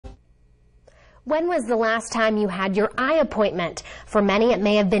When was the last time you had your eye appointment? For many, it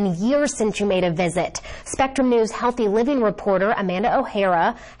may have been years since you made a visit. Spectrum News Healthy Living reporter Amanda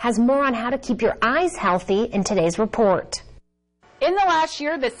O'Hara has more on how to keep your eyes healthy in today's report. In the last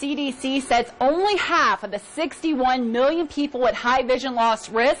year, the CDC says only half of the 61 million people at high vision loss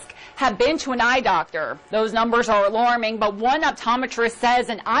risk have been to an eye doctor. Those numbers are alarming, but one optometrist says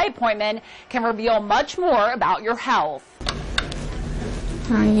an eye appointment can reveal much more about your health.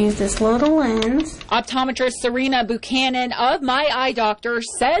 I use this little lens. Optometrist Serena Buchanan of MyEyeDr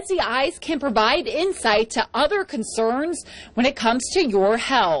says the eyes can provide insight to other concerns when it comes to your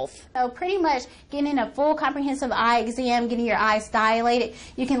health. So pretty much getting a full comprehensive eye exam, getting your eyes dilated.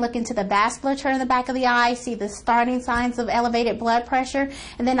 You can look into the vasculature in the back of the eye, see the starting signs of elevated blood pressure,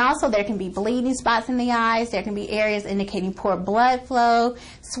 and then also there can be bleeding spots in the eyes. There can be areas indicating poor blood flow,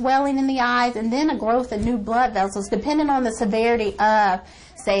 swelling in the eyes, and then a growth of new blood vessels depending on the severity of,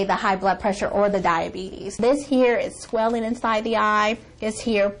 say, the high blood pressure or the diabetes. This here is swelling inside the eye. This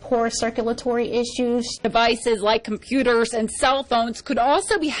here, poor circulatory issues. Devices like computers and cell phones could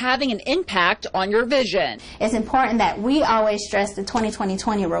also be having an impact on your vision. It's important that we always stress the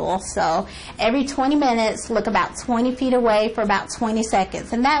 20-20-20 rule. So every 20 minutes, look about 20 feet away for about 20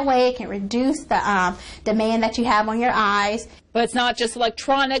 seconds. And that way it can reduce the demand that you have on your eyes. But it's not just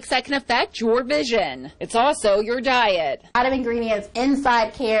electronics that can affect your vision. It's also your diet. A lot of ingredients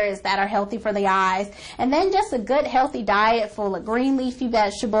inside Cares that are healthy for the eyes. And then just a good healthy diet full of green leafy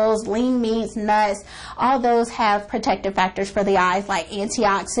vegetables, lean meats, nuts. All those have protective factors for the eyes like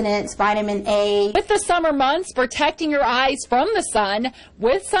antioxidants, vitamin A. With the summer months, protecting your eyes from the sun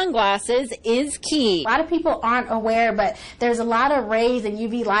with sunglasses is key. A lot of people aren't aware, but there's a lot of rays and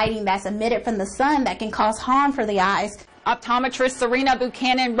UV lighting that's emitted from the sun that can cause harm for the eyes. Optometrist Serena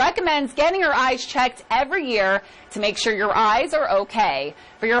Buchanan recommends getting your eyes checked every year to make sure your eyes are okay.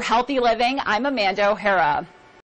 For your healthy living, I'm Amanda O'Hara.